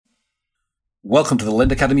Welcome to the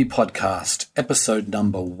Lend Academy podcast, episode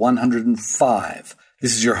number 105.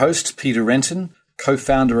 This is your host, Peter Renton,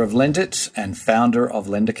 co-founder of Lendit and founder of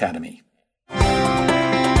Lend Academy.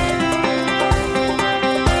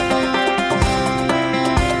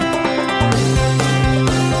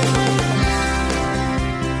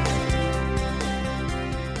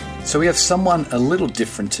 So we have someone a little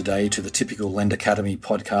different today to the typical Lend Academy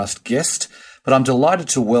podcast guest, but I'm delighted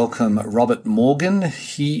to welcome Robert Morgan.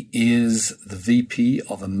 He is the VP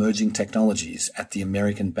of Emerging Technologies at the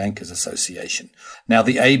American Bankers Association. Now,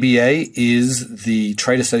 the ABA is the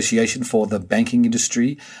trade association for the banking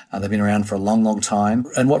industry. They've been around for a long, long time.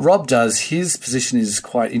 And what Rob does, his position is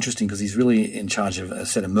quite interesting because he's really in charge of a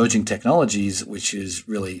set of emerging technologies, which is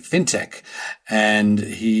really fintech. And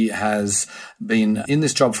he has been in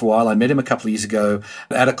this job for a while. I met him a couple of years ago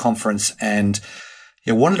at a conference and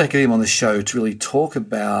wanted to get him on the show to really talk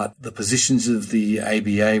about the positions of the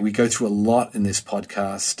ABA. We go through a lot in this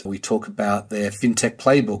podcast. We talk about their fintech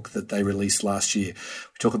playbook that they released last year.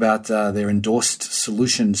 We talk about their endorsed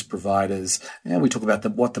solutions providers, and we talk about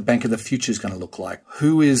what the bank of the future is going to look like.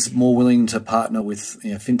 Who is more willing to partner with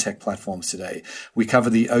fintech platforms today? We cover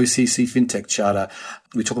the OCC Fintech Charter.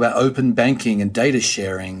 We talk about open banking and data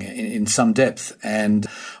sharing in some depth, and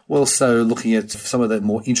we're also looking at some of the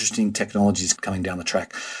more interesting technologies coming down the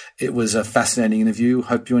track. It was a fascinating interview.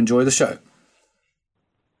 Hope you enjoy the show.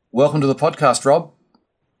 Welcome to the podcast, Rob.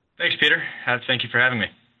 Thanks, Peter. Thank you for having me.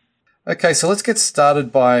 Okay, so let's get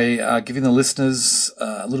started by giving the listeners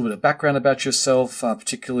a little bit of background about yourself,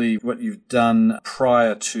 particularly what you've done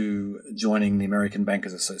prior to joining the American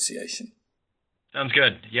Bankers Association. Sounds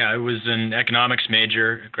good. Yeah, I was an economics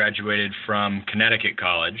major, graduated from Connecticut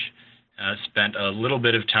College, spent a little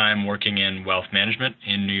bit of time working in wealth management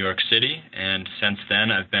in New York City, and since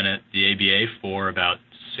then I've been at the ABA for about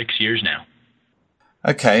 6 years now.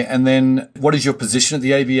 Okay, and then what is your position at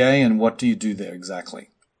the ABA and what do you do there exactly?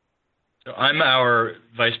 So I'm our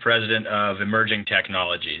Vice President of Emerging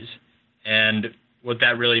Technologies, and what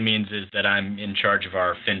that really means is that I'm in charge of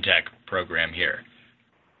our FinTech program here.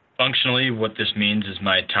 Functionally, what this means is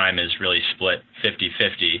my time is really split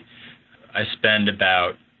 50-50. I spend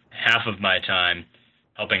about half of my time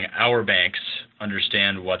helping our banks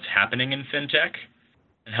understand what's happening in FinTech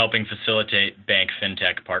and helping facilitate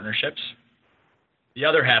bank-FinTech partnerships. The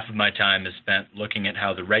other half of my time is spent looking at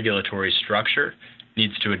how the regulatory structure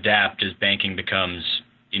needs to adapt as banking becomes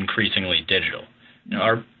increasingly digital.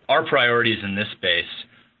 Now, our priorities in this space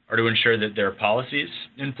are to ensure that there are policies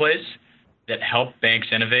in place that help banks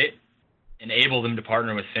innovate, enable them to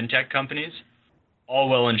partner with fintech companies, all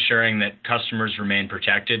while ensuring that customers remain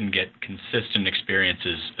protected and get consistent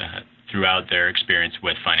experiences throughout their experience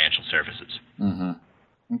with financial services. Mm-hmm.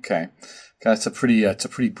 Okay, it's a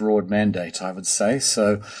pretty broad mandate, I would say.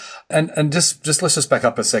 So, and just let's just back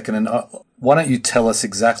up a second, and why don't you tell us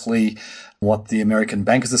exactly what the American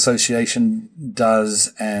Bankers Association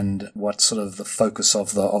does and what sort of the focus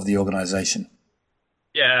of the organization?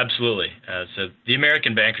 Yeah, absolutely. So the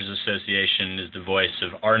American Bankers Association is the voice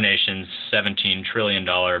of our nation's $17 trillion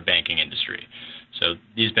banking industry. So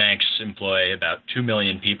these banks employ about 2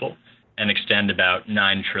 million people and extend about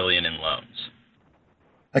 $9 trillion in loans.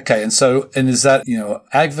 Okay, and is that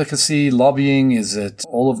advocacy, lobbying? Is it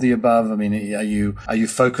all of the above? I mean, are you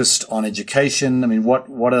focused on education? I mean,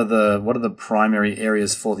 what are the primary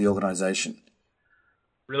areas for the organization?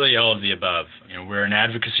 Really, all of the above. We're an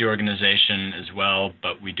advocacy organization as well,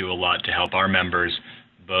 but we do a lot to help our members,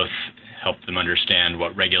 both help them understand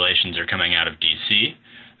what regulations are coming out of DC,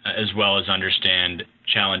 as well as understand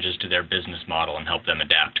challenges to their business model and help them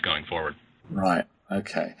adapt going forward. Right.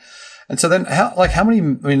 Okay. And so then how many, I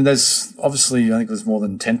mean, there's obviously, I think there's more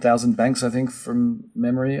than 10,000 banks, I think, from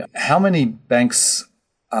memory. How many banks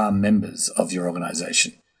are members of your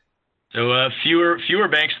organization? So fewer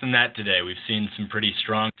banks than that today. We've seen some pretty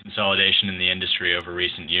strong consolidation in the industry over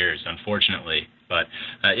recent years, unfortunately. But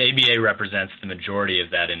ABA represents the majority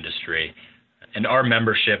of that industry. And our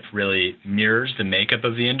membership really mirrors the makeup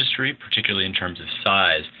of the industry, particularly in terms of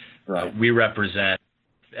size. Right. We represent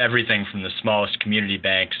everything from the smallest community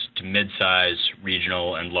banks to mid-size,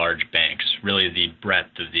 regional, and large banks, really the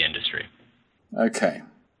breadth of the industry. Okay.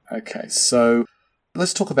 So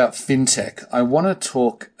let's talk about fintech. I want to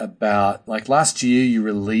talk about, last year you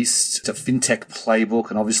released a fintech playbook,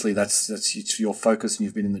 and obviously that's your focus and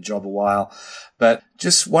you've been in the job a while. But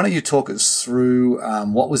just why don't you talk us through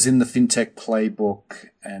what was in the fintech playbook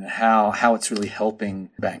and how it's really helping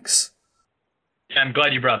banks? I'm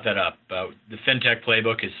glad you brought that up. The FinTech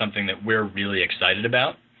playbook is something that we're really excited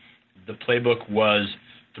about. The playbook was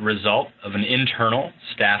the result of an internal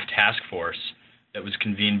staff task force that was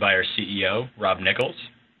convened by our CEO, Rob Nichols.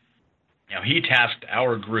 Now, he tasked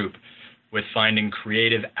our group with finding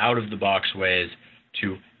creative, out-of-the-box ways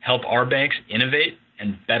to help our banks innovate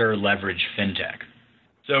and better leverage fintech.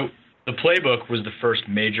 So the playbook was the first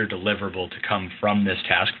major deliverable to come from this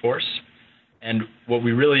task force. And what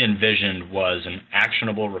we really envisioned was an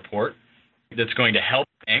actionable report that's going to help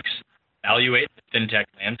banks evaluate the fintech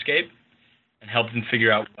landscape and help them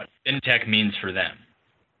figure out what fintech means for them.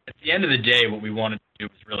 At the end of the day, what we wanted to do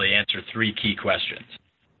was really answer three key questions.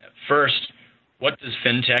 First, what does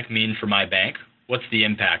fintech mean for my bank? What's the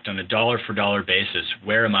impact on a dollar-for-dollar basis?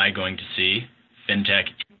 Where am I going to see fintech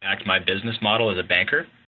impact my business model as a banker?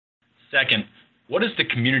 Second, what does the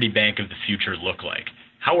community bank of the future look like?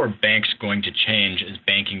 How are banks going to change as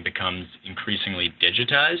banking becomes increasingly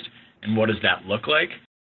digitized? And what does that look like?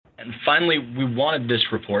 And finally, we wanted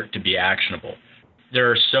this report to be actionable.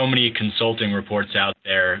 There are so many consulting reports out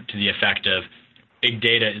there to the effect of big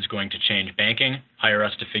data is going to change banking, hire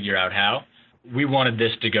us to figure out how. We wanted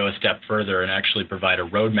this to go a step further and actually provide a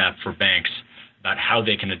roadmap for banks about how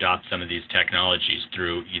they can adopt some of these technologies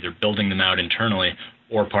through either building them out internally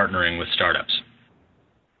or partnering with startups.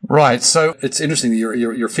 Right. So it's interesting.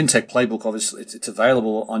 Your fintech playbook, obviously, it's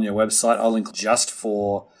available on your website. I'll link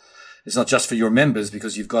it's not just for your members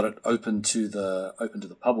because you've got it open to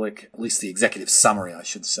the public, at least the executive summary, I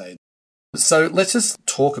should say. So let's just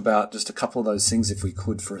talk about just a couple of those things, if we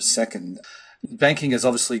could, for a second. Banking has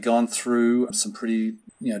obviously gone through some pretty,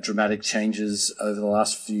 dramatic changes over the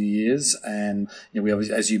last few years, and we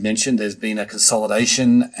obviously, as you mentioned, there's been a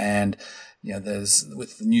consolidation, and there's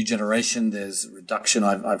with the new generation, there's reduction.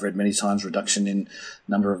 I've read many times reduction in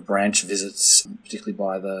number of branch visits,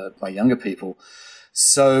 particularly by younger people.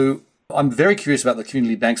 So I'm very curious about the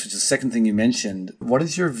community banks, which is the second thing you mentioned. What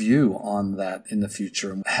is your view on that in the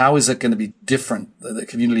future? How is it going to be different? The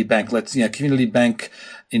community bank, community bank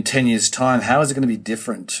in 10 years' time, how is it going to be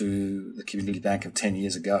different to the community bank of 10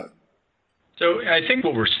 years ago? So I think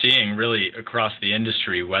what we're seeing really across the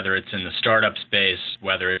industry, whether it's in the startup space,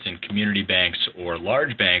 whether it's in community banks or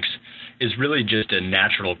large banks, is really just a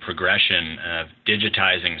natural progression of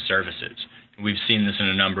digitizing services. We've seen this in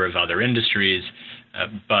a number of other industries,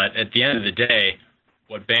 but at the end of the day,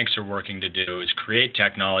 what banks are working to do is create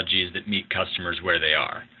technologies that meet customers where they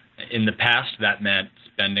are. In the past, that meant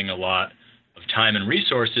spending a lot of time and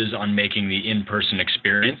resources on making the in-person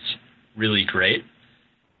experience really great.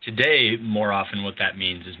 Today, more often what that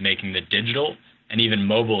means is making the digital and even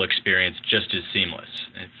mobile experience just as seamless.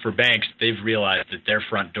 And for banks, they've realized that their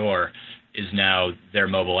front door is now their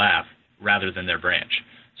mobile app rather than their branch.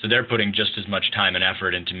 So they're putting just as much time and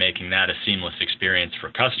effort into making that a seamless experience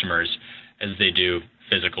for customers as they do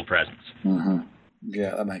physical presence. Mm-hmm.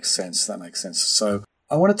 Yeah, that makes sense. So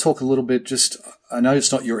I want to talk a little bit, I know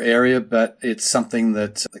it's not your area, but it's something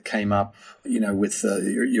that came up, with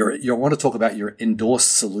you want to talk about your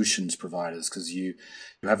endorsed solutions providers, because you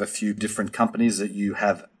have a few different companies that you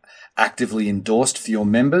have actively endorsed for your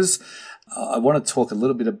members. I want to talk a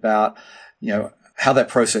little bit about, how that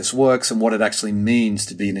process works and what it actually means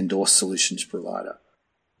to be an endorsed solutions provider.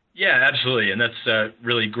 Yeah, absolutely. And that's a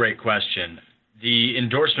really great question. The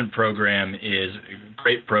endorsement program is a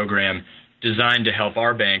great program designed to help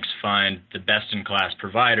our banks find the best-in-class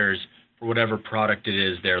providers for whatever product it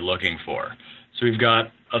is they're looking for. So we've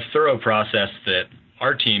got a thorough process that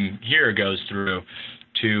our team here goes through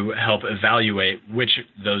to help evaluate which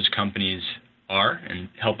those companies are and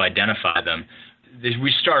help identify them.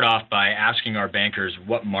 We start off by asking our bankers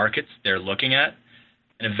what markets they're looking at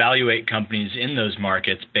and evaluate companies in those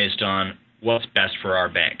markets based on what's best for our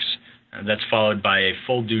banks. That's followed by a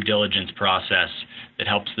full due diligence process that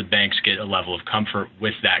helps the banks get a level of comfort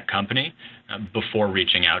with that company before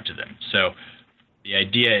reaching out to them. So the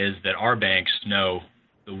idea is that our banks know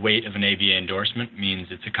the weight of an ABA endorsement means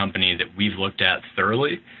it's a company that we've looked at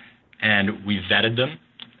thoroughly and we've vetted them,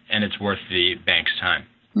 and it's worth the bank's time.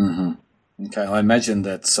 Mm-hmm. Okay, I imagine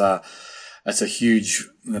that's a huge,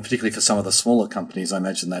 particularly for some of the smaller companies. I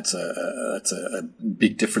imagine that's a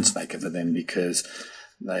big difference maker for them because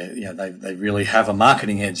they really have a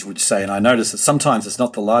marketing edge, would say. And I notice that sometimes it's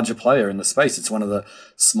not the larger player in the space; it's one of the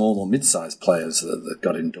small or mid-sized players that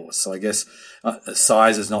got endorsed. So I guess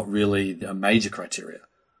size is not really a major criteria.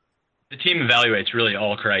 The team evaluates really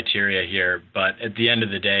all criteria here, but at the end of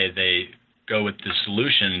the day, they go with the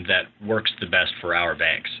solution that works the best for our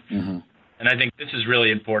banks. Mm-hmm. And I think this is really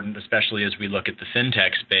important, especially as we look at the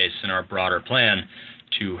fintech space and our broader plan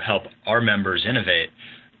to help our members innovate.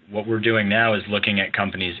 What we're doing now is looking at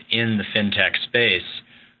companies in the fintech space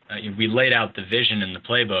We laid out the vision in the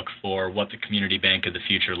playbook for what the community bank of the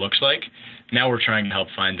future looks like. Now we're trying to help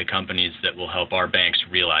find the companies that will help our banks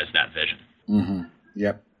realize that vision. Mm-hmm.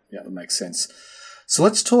 Yep, that makes sense. So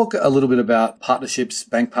let's talk a little bit about partnerships,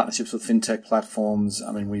 bank partnerships with fintech platforms.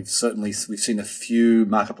 I mean, we've seen a few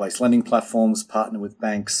marketplace lending platforms partner with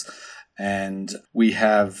banks, and we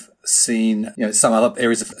have seen some other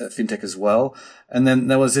areas of fintech as well. And then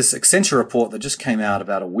there was this Accenture report that just came out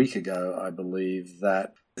about a week ago, I believe,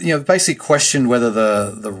 that basically questioned whether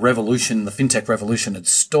the fintech revolution had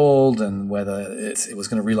stalled and whether it was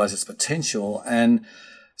going to realize its potential. And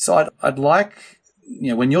so I'd like,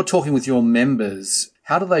 when you're talking with your members,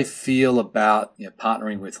 how do they feel about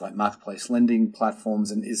partnering with like marketplace lending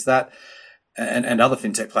platforms, and is that and other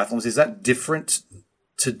fintech platforms? Is that different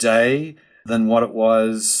today than what it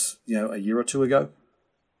was a year or two ago?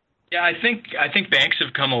 Yeah, I think banks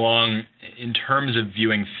have come along in terms of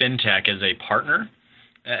viewing fintech as a partner,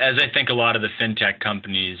 as I think a lot of the fintech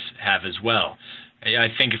companies have as well. I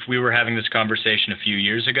think if we were having this conversation a few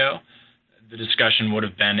years ago, the discussion would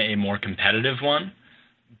have been a more competitive one.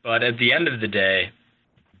 But at the end of the day,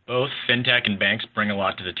 both fintech and banks bring a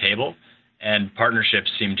lot to the table, and partnerships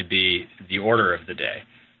seem to be the order of the day.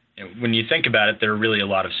 When you think about it, there are really a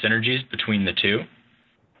lot of synergies between the two.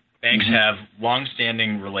 Banks have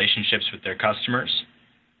long-standing relationships with their customers.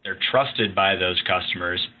 They're trusted by those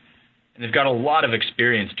customers, and they've got a lot of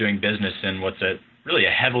experience doing business in what's really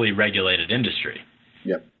a heavily regulated industry.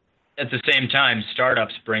 Yep. At the same time,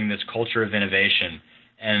 startups bring this culture of innovation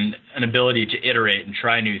and an ability to iterate and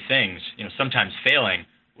try new things, sometimes failing,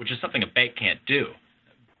 which is something a bank can't do.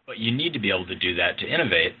 But you need to be able to do that to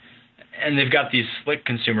innovate. And they've got these slick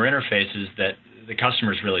consumer interfaces that the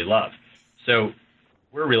customers really love. So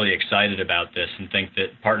we're really excited about this and think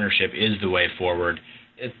that partnership is the way forward.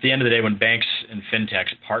 At the end of the day, when banks and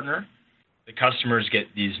fintechs partner, the customers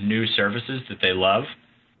get these new services that they love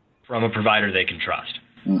from a provider they can trust.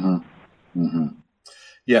 Mm-hmm. Mm-hmm.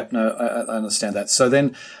 Yeah, no, I understand that. So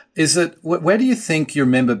then, where do you think your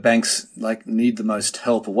member banks need the most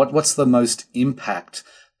help, or what's the most impact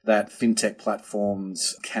that fintech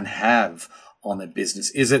platforms can have on their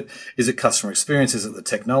business? Is it customer experience? Is it the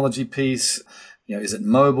technology piece? Is it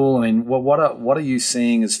mobile? I mean, what are you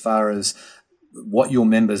seeing as far as what your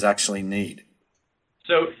members actually need?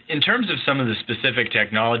 So in terms of some of the specific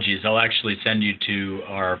technologies, I'll actually send you to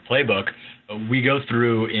our playbook. We go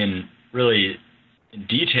through in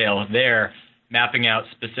detail there, mapping out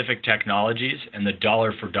specific technologies and the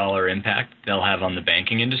dollar for dollar impact they'll have on the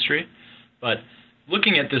banking industry. But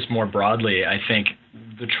looking at this more broadly, I think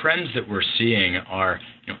the trends that we're seeing are,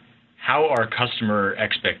 how are customer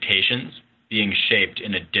expectations being shaped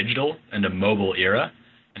in a digital and a mobile era,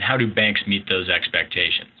 and how do banks meet those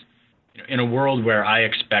expectations? In a world where I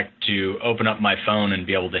expect to open up my phone and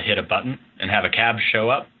be able to hit a button and have a cab show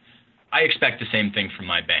up, I expect the same thing from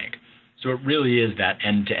my bank. So it really is that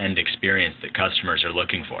end-to-end experience that customers are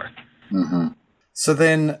looking for. Mm-hmm. So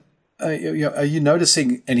then, are you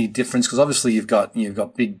noticing any difference? Because obviously you've got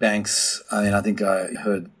big banks. I mean, I think I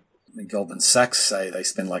heard Goldman Sachs say they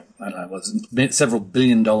spend several $1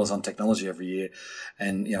 billion on technology every year,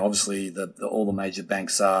 and obviously all the major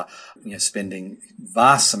banks are spending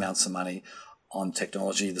vast amounts of money on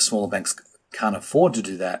technology. The smaller banks can't afford to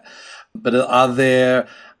do that. But are there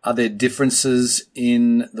differences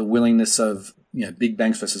in the willingness of big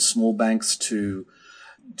banks versus small banks to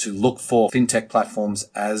look for fintech platforms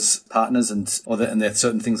as partners, and there are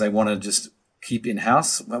certain things they want to just keep in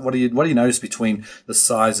house? What do you notice between the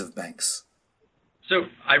size of banks? So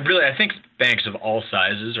I think banks of all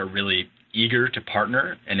sizes are really eager to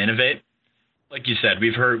partner and innovate. Like you said,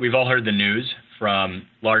 we've all heard the news from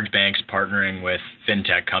large banks partnering with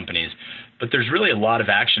fintech companies, but there's really a lot of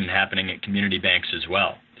action happening at community banks as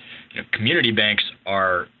well. Community banks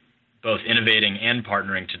are both innovating and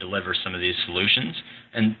partnering to deliver some of these solutions.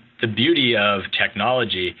 And the beauty of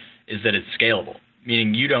technology is that it's scalable,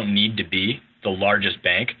 meaning you don't need to be the largest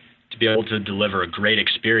bank to be able to deliver a great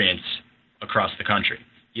experience across the country.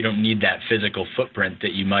 You don't need that physical footprint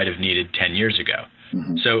that you might have needed 10 years ago.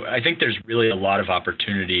 Mm-hmm. So I think there's really a lot of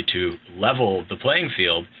opportunity to level the playing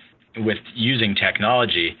field with using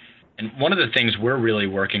technology. And one of the things we're really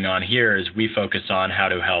working on here is we focus on how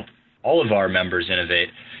to help all of our members innovate,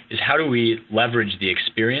 is how do we leverage the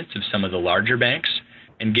experience of some of the larger banks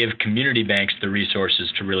and give community banks the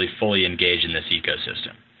resources to really fully engage in this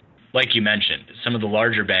ecosystem. Like you mentioned, some of the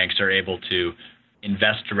larger banks are able to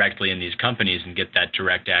invest directly in these companies and get that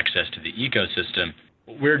direct access to the ecosystem.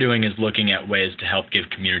 What we're doing is looking at ways to help give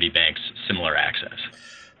community banks similar access.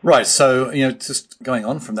 Right. So, just going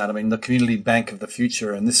on from that, I mean, the community bank of the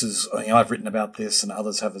future, and this is, I've written about this and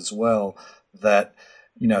others have as well, that,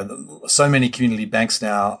 so many community banks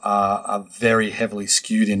now are very heavily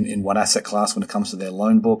skewed in one asset class when it comes to their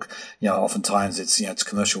loan book. Oftentimes it's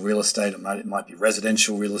commercial real estate. It might be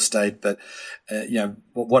residential real estate, but,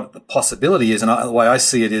 what the possibility is, and the way I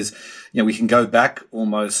see it is, we can go back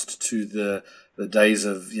almost to the days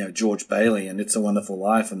of, George Bailey and It's a Wonderful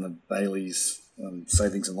Life and the Bailey's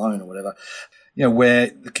savings and loan or whatever, where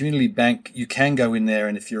the community bank, you can go in there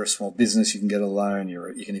and if you're a small business, you can get a loan.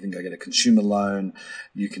 You can even go get a consumer loan.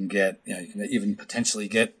 You can get, you can even potentially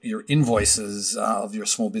get your invoices of your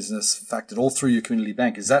small business factored all through your community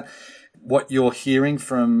bank. Is that what you're hearing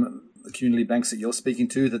from the community banks that you're speaking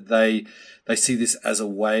to, that they see this as a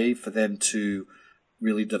way for them to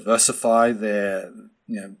really diversify their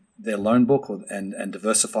loan book and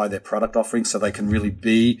diversify their product offerings so they can really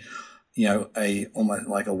be almost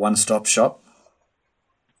like a one-stop shop?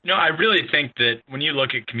 I really think that when you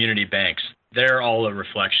look at community banks, they're all a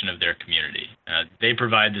reflection of their community. They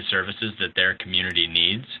provide the services that their community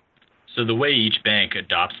needs. So the way each bank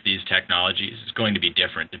adopts these technologies is going to be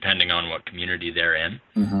different depending on what community they're in.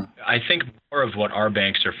 Mm-hmm. I think more of what our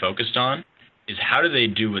banks are focused on is how do they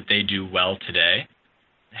do what they do well today?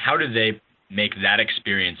 How do they make that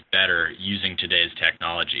experience better using today's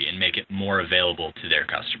technology and make it more available to their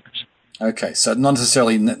customers? Okay, so not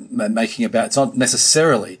necessarily it's not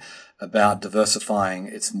necessarily about diversifying.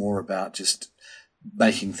 It's more about just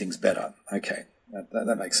making things better. Okay,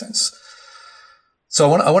 that makes sense.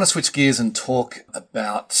 So I want to switch gears and talk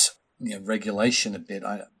about regulation a bit.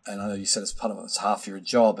 I know you said it's half your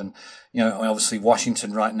job, and obviously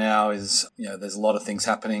Washington right now is there's a lot of things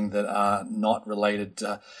happening that are not related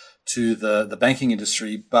to the banking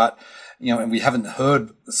industry, but and we haven't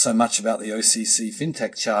heard so much about the OCC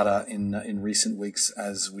FinTech Charter in recent weeks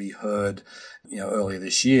as we heard earlier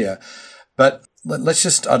this year. But I'd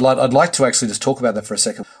like to actually just talk about that for a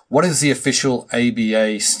second. What is the official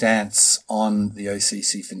ABA stance on the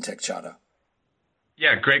OCC FinTech Charter?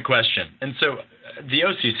 Yeah, great question. And so the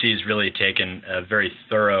OCC has really taken a very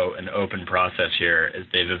thorough and open process here as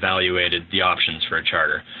they've evaluated the options for a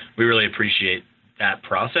charter. We really appreciate that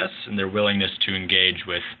process and their willingness to engage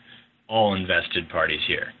with all invested parties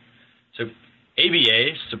here. So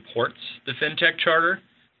ABA supports the FinTech Charter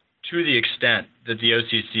to the extent that the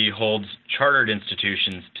OCC holds chartered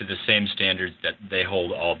institutions to the same standards that they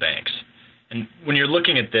hold all banks. And when you're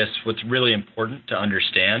looking at this, what's really important to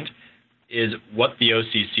understand is what the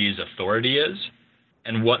OCC's authority is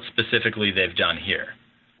and what specifically they've done here.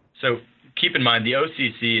 So keep in mind, the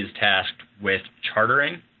OCC is tasked with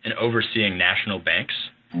chartering and overseeing national banks.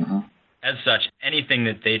 Mm-hmm. As such, anything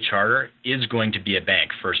that they charter is going to be a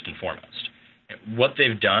bank first and foremost. And what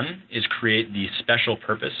they've done is create the special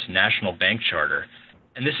purpose national bank charter,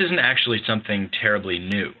 and this isn't actually something terribly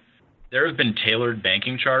new. There have been tailored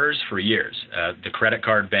banking charters for years. The credit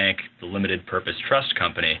card bank, the limited purpose trust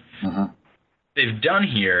company. Mm-hmm. What they've done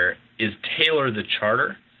here is tailor the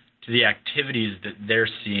charter to the activities that they're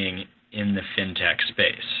seeing in the fintech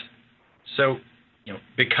space. So,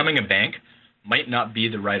 becoming a bank might not be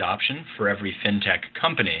the right option for every fintech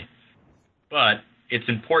company, but it's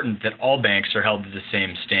important that all banks are held to the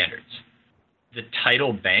same standards. The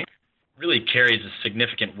title bank really carries a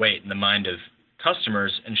significant weight in the mind of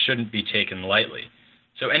customers and shouldn't be taken lightly.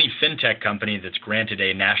 So any fintech company that's granted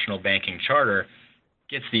a national banking charter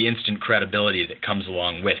gets the instant credibility that comes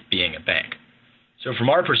along with being a bank. So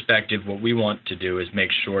from our perspective, what we want to do is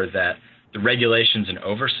make sure that the regulations and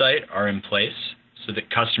oversight are in place so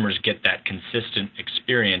that customers get that consistent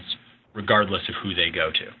experience regardless of who they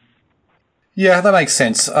go to. Yeah, that makes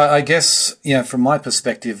sense. I guess, from my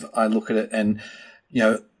perspective, I look at it and,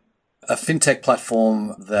 a fintech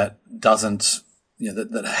platform that doesn't,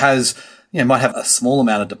 that has, might have a small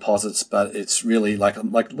amount of deposits, but it's really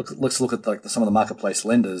let's look at some of the marketplace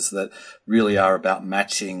lenders that really are about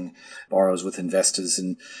matching borrowers with investors.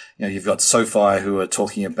 And, you've got SoFi who are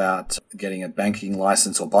talking about getting a banking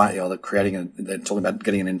license they're talking about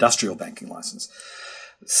getting an industrial banking license.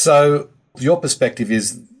 So your perspective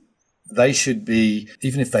is they should be,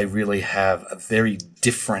 even if they really have a very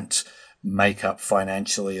different makeup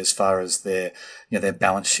financially as far as their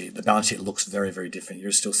balance sheet. The balance sheet looks very, very different.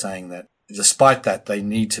 You're still saying that despite that, they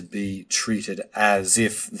need to be treated as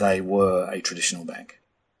if they were a traditional bank.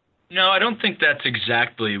 No, I don't think that's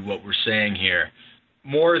exactly what we're saying here.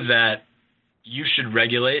 More that you should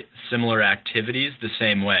regulate similar activities the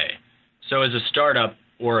same way. So as a startup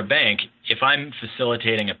or a bank, if I'm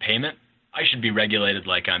facilitating a payment, I should be regulated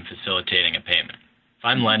like I'm facilitating a payment. If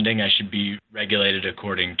I'm lending, I should be regulated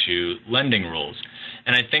according to lending rules.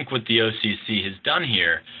 And I think what the OCC has done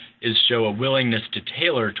here is show a willingness to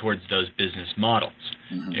tailor towards those business models.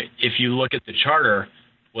 Mm-hmm. If you look at the charter,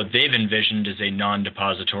 what they've envisioned is a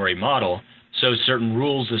non-depository model, so certain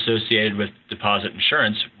rules associated with deposit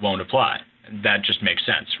insurance won't apply. That just makes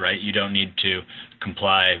sense, right? You don't need to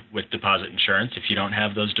comply with deposit insurance if you don't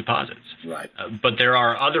have those deposits. Right. But there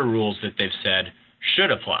are other rules that they've said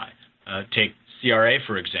should apply. Take CRA,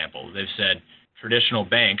 for example. They've said traditional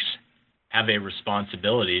banks have a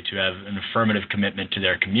responsibility to have an affirmative commitment to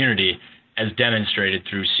their community as demonstrated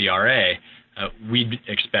through CRA. We'd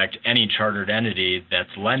expect any chartered entity that's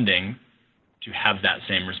lending to have that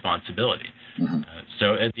same responsibility. Mm-hmm.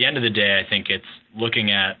 So at the end of the day, I think it's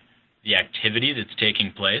looking at the activity that's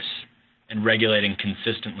taking place and regulating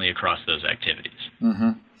consistently across those activities.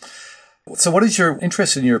 Mm-hmm. So what is your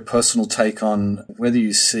interest in your personal take on whether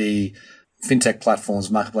you see fintech platforms,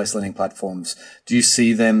 marketplace lending platforms, do you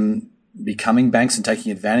see them becoming banks and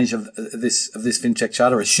taking advantage of this fintech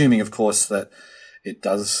charter, assuming, of course, that it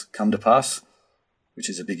does come to pass, which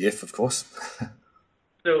is a big if, of course?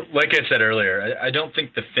 So, like I said earlier, I don't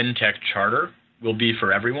think the fintech charter will be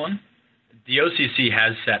for everyone. The OCC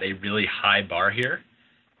has set a really high bar here.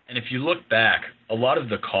 And if you look back, a lot of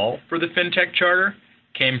the call for the fintech charter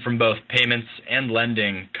came from both payments and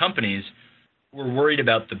lending companies who were worried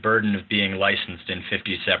about the burden of being licensed in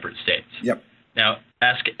 50 separate states. Yep. Now,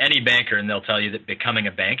 ask any banker and they'll tell you that becoming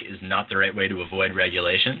a bank is not the right way to avoid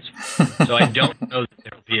regulations. So I don't know that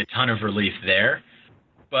there will be a ton of relief there.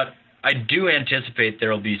 But I do anticipate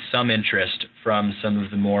there will be some interest from some of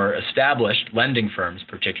the more established lending firms,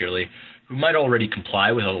 particularly, who might already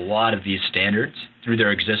comply with a lot of these standards through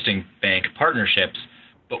their existing bank partnerships,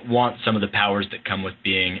 but want some of the powers that come with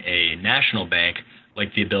being a national bank,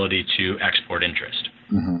 like the ability to export interest.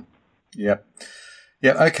 Mm-hmm. Yep.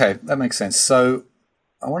 Yeah, okay, that makes sense. So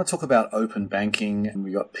I want to talk about open banking, and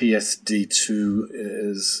we got PSD2.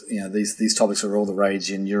 Is these topics are all the rage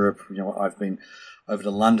in Europe. I've been over to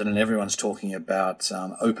London, and everyone's talking about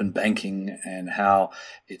open banking and how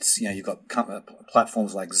it's you've got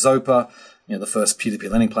platforms like Zopa, the first peer-to-peer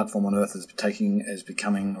lending platform on earth is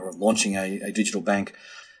becoming or launching a digital bank.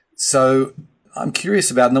 So I'm curious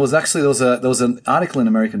about, and there was an article in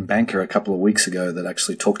American Banker a couple of weeks ago that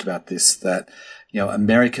actually talked about this, that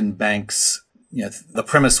American banks, the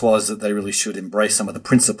premise was that they really should embrace some of the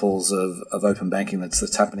principles of open banking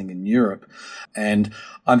that's happening in Europe. And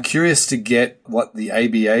I'm curious to get what the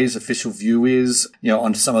ABA's official view is,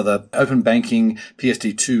 on some of the open banking.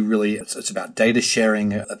 PSD2 really, it's about data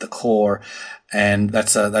sharing at the core. And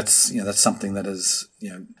that's something that is,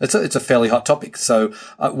 it's a fairly hot topic. So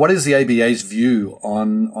what is the ABA's view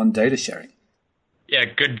on data sharing? Yeah,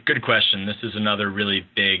 good question. This is another really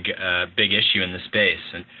big issue in the space.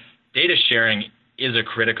 And data sharing is a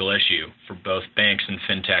critical issue for both banks and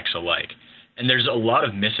fintechs alike. And there's a lot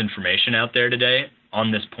of misinformation out there today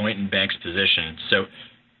on this point in banks' position. So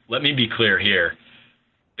let me be clear here.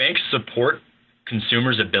 Banks support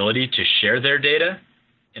consumers' ability to share their data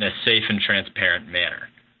in a safe and transparent manner.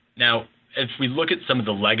 Now, if we look at some of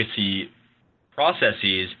the legacy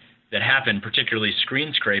processes that happen, particularly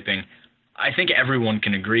screen scraping, I think everyone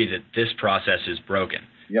can agree that this process is broken.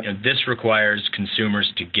 Yep. This requires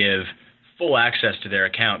consumers to give full access to their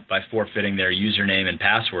account by forfeiting their username and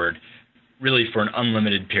password, really for an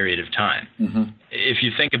unlimited period of time. Mm-hmm. If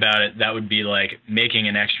you think about it, that would be like making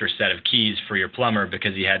an extra set of keys for your plumber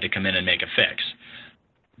because he had to come in and make a fix.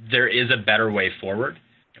 There is a better way forward.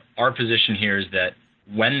 Our position here is that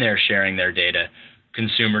when they're sharing their data,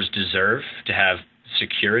 consumers deserve to have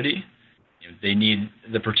security. They need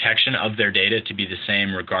the protection of their data to be the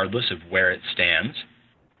same regardless of where it stands.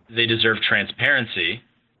 They deserve transparency,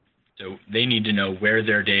 so they need to know where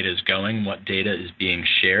their data is going, what data is being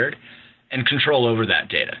shared, and control over that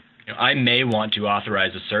data. I may want to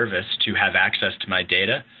authorize a service to have access to my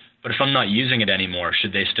data, but if I'm not using it anymore,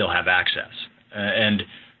 should they still have access? And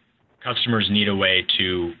customers need a way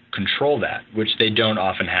to control that, which they don't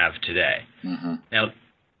often have today. Mm-hmm. Now,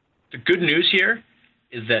 the good news here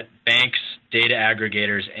is that banks, data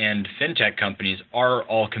aggregators, and fintech companies are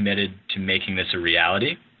all committed to making this a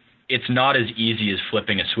reality. It's not as easy as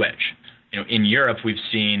flipping a switch. In Europe, we've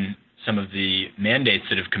seen some of the mandates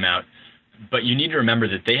that have come out, but you need to remember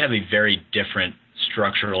that they have a very different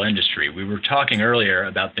structural industry. We were talking earlier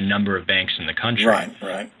about the number of banks in the country.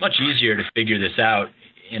 Right. Much easier to figure this out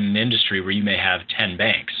in an industry where you may have 10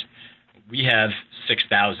 banks. We have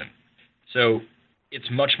 6,000. So it's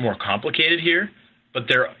much more complicated here, but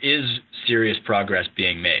there is serious progress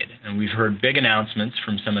being made. And we've heard big announcements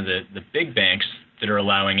from some of the big banks that are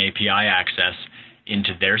allowing API access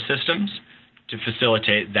into their systems to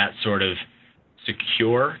facilitate that sort of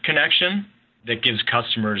secure connection that gives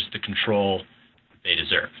customers the control they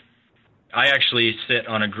deserve. I actually sit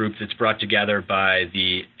on a group that's brought together by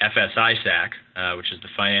the FSISAC, which is the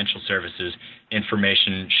Financial Services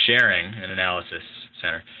Information Sharing and Analysis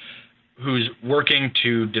Center, who's working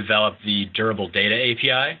to develop the Durable Data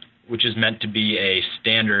API, which is meant to be a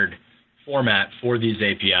standard format for these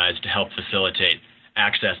APIs to help facilitate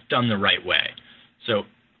access done the right way. So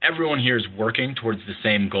everyone here is working towards the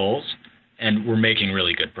same goals, and we're making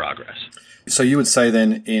really good progress. So you would say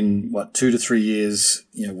then in 2 to 3 years,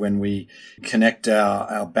 when we connect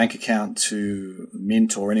our bank account to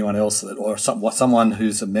Mint or anyone else or someone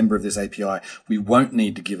who's a member of this API, we won't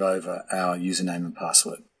need to give over our username and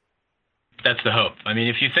password. That's the hope. I mean,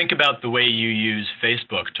 if you think about the way you use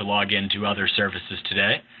Facebook to log into other services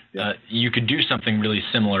today, you could do something really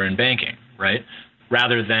similar in banking, right?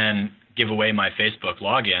 Rather than give away my Facebook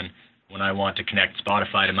login when I want to connect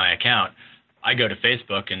Spotify to my account, I go to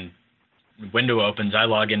Facebook and window opens, I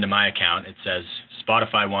log into my account. It says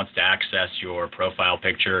Spotify wants to access your profile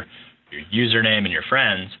picture, your username, and your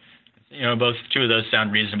friends. Two of those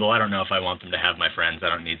sound reasonable. I don't know if I want them to have my friends. I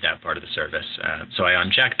don't need that part of the service. So I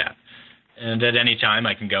uncheck that. And at any time,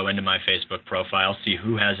 I can go into my Facebook profile, see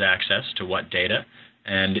who has access to what data,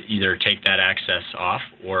 and either take that access off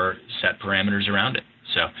or set parameters around it.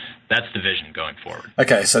 So that's the vision going forward.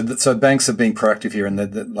 Okay, so banks are being proactive here, and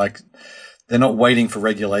they're not waiting for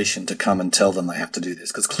regulation to come and tell them they have to do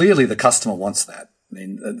this, because clearly the customer wants that. I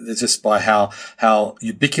mean, it's just by how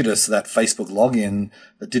ubiquitous that Facebook login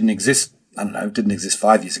that didn't exist. I don't know, it didn't exist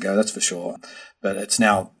 5 years ago, that's for sure, but it's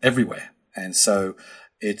now everywhere, and so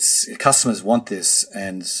customers want this.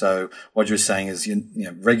 And so what you're saying is,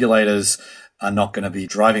 regulators are not going to be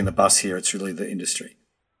driving the bus here. It's really the industry.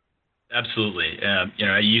 Absolutely.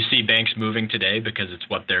 You see banks moving today because it's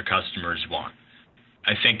what their customers want.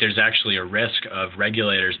 I think there's actually a risk of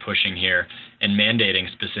regulators pushing here and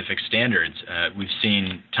mandating specific standards. We've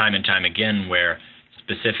seen time and time again where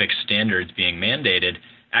specific standards being mandated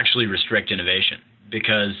actually restrict innovation,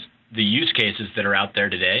 because the use cases that are out there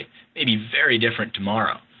today may be very different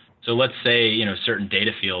tomorrow. So let's say, certain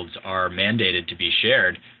data fields are mandated to be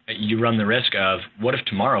shared. You run the risk of, what if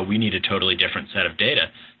tomorrow we need a totally different set of data?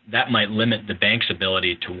 That might limit the bank's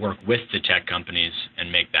ability to work with the tech companies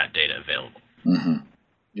and make that data available. Mm-hmm.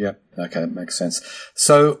 Yep. Okay, that makes sense.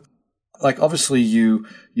 So, obviously you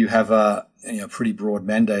have a pretty broad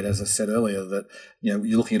mandate, as I said earlier, that you're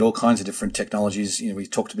looking at all kinds of different technologies. We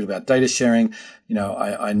talked a bit about data sharing.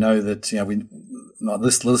 I know that my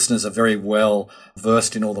listeners are very well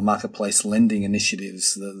versed in all the marketplace lending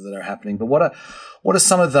initiatives that are happening. But what are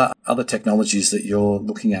some of the other technologies that you're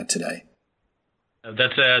looking at today?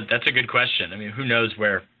 That's a good question. I mean, who knows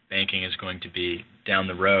where banking is going to be down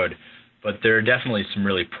the road? But there are definitely some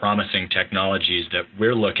really promising technologies that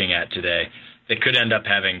we're looking at today that could end up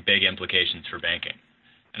having big implications for banking.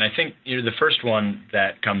 And I think the first one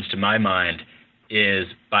that comes to my mind is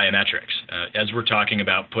biometrics. As we're talking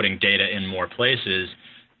about putting data in more places,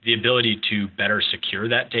 the ability to better secure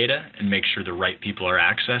that data and make sure the right people are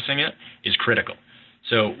accessing it is critical.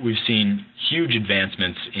 So we've seen huge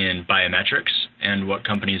advancements in biometrics and what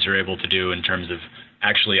companies are able to do in terms of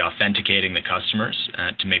actually authenticating the customers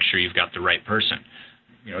to make sure you've got the right person.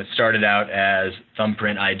 It started out as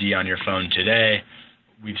thumbprint ID on your phone today.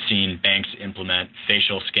 We've seen banks implement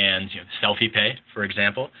facial scans, selfie pay, for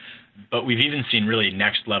example. But we've even seen really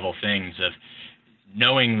next level things of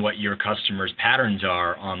knowing what your customers' patterns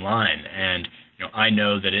are online. And I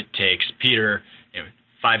know that it takes Peter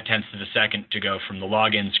 0.5 of a second to go from the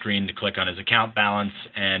login screen to click on his account balance,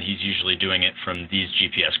 and he's usually doing it from these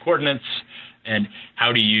GPS coordinates. And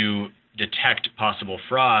how do you detect possible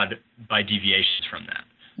fraud by deviations from that?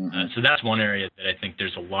 Mm-hmm. So that's one area that I think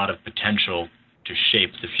there's a lot of potential to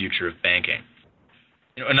shape the future of banking.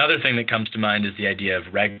 Another thing that comes to mind is the idea of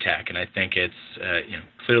RegTech, and I think it's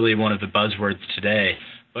clearly one of the buzzwords today,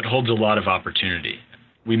 but holds a lot of opportunity.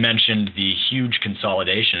 We mentioned the huge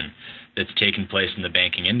consolidation that's taken place in the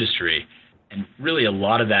banking industry, and really a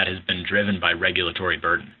lot of that has been driven by regulatory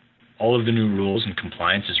burden. All of the new rules and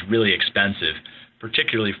compliance is really expensive,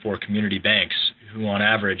 particularly for community banks who on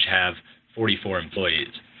average have 44 employees.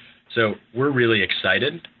 So we're really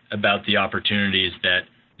excited about the opportunities that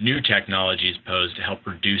new technologies pose to help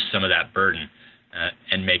reduce some of that burden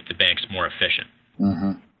and make the banks more efficient.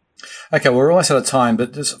 Mm-hmm. Okay, well, we're almost out of time,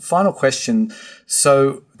 but just a final question.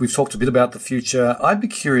 So we've talked a bit about the future. I'd be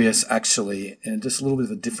curious, actually, and just a little bit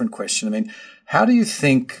of a different question. I mean, how do you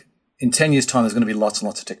think in 10 years' time there's going to be lots and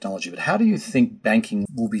lots of technology, but how do you think banking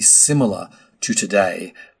will be similar to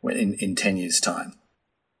today in 10 years' time?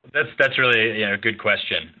 That's really a good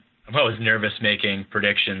question. I'm always nervous making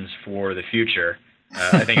predictions for the future.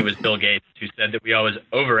 I think it was Bill Gates who said that we always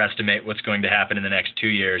overestimate what's going to happen in the next 2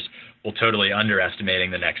 years while totally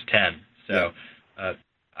underestimating the next 10. So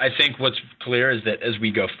I think what's clear is that as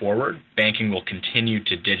we go forward, banking will continue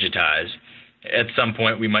to digitize. At some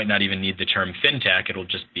point, we might not even need the term fintech. It'll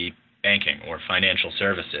just be banking or financial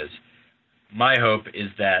services. My hope is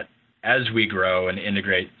that as we grow and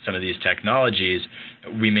integrate some of these technologies,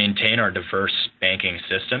 we maintain our diverse banking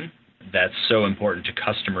system that's so important to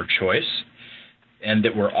customer choice, and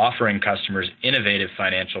that we're offering customers innovative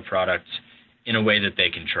financial products in a way that they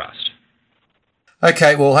can trust.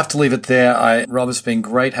 Okay, well, we'll have to leave it there. Rob, it's been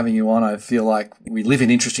great having you on. I feel like we live in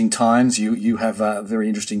interesting times. You have a very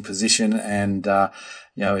interesting position, and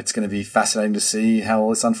it's going to be fascinating to see how all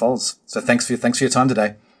this unfolds. So thanks for your time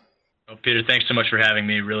today. Well, Peter, thanks so much for having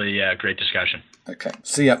me. Really great discussion. Okay,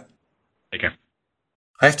 see ya. Take care.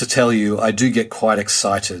 I have to tell you, I do get quite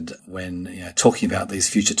excited when talking about these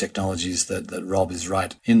future technologies that Rob is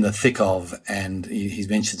right in the thick of, and he's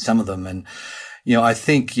mentioned some of them. And I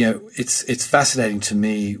think it's fascinating to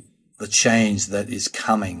me the change that is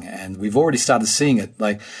coming, and we've already started seeing it.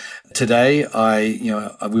 Like today,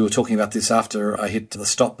 we were talking about this after I hit the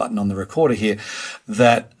stop button on the recorder here,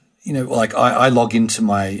 that I log into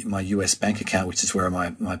my US bank account, which is where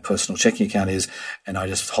my personal checking account is, and I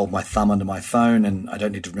just hold my thumb under my phone, and I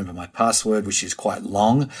don't need to remember my password, which is quite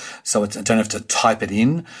long. So I don't have to type it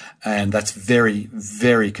in. And that's very,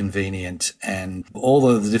 very convenient. And all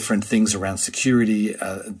of the different things around security,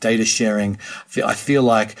 data sharing, I feel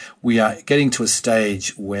like we are getting to a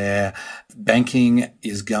stage where banking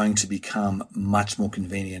is going to become much more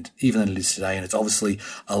convenient even than it is today. And it's obviously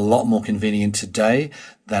a lot more convenient today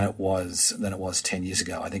than it was 10 years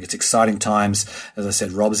ago. I think it's exciting times. As I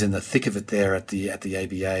said, Rob's in the thick of it there at the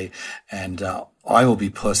ABA, and I will be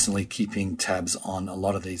personally keeping tabs on a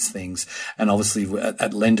lot of these things. And obviously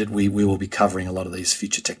at Lendit, we will be covering a lot of these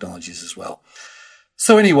future technologies as well.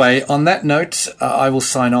 So anyway, on that note, I will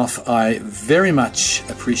sign off. I very much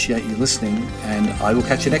appreciate you listening, and I will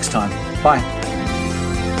catch you next time. Bye.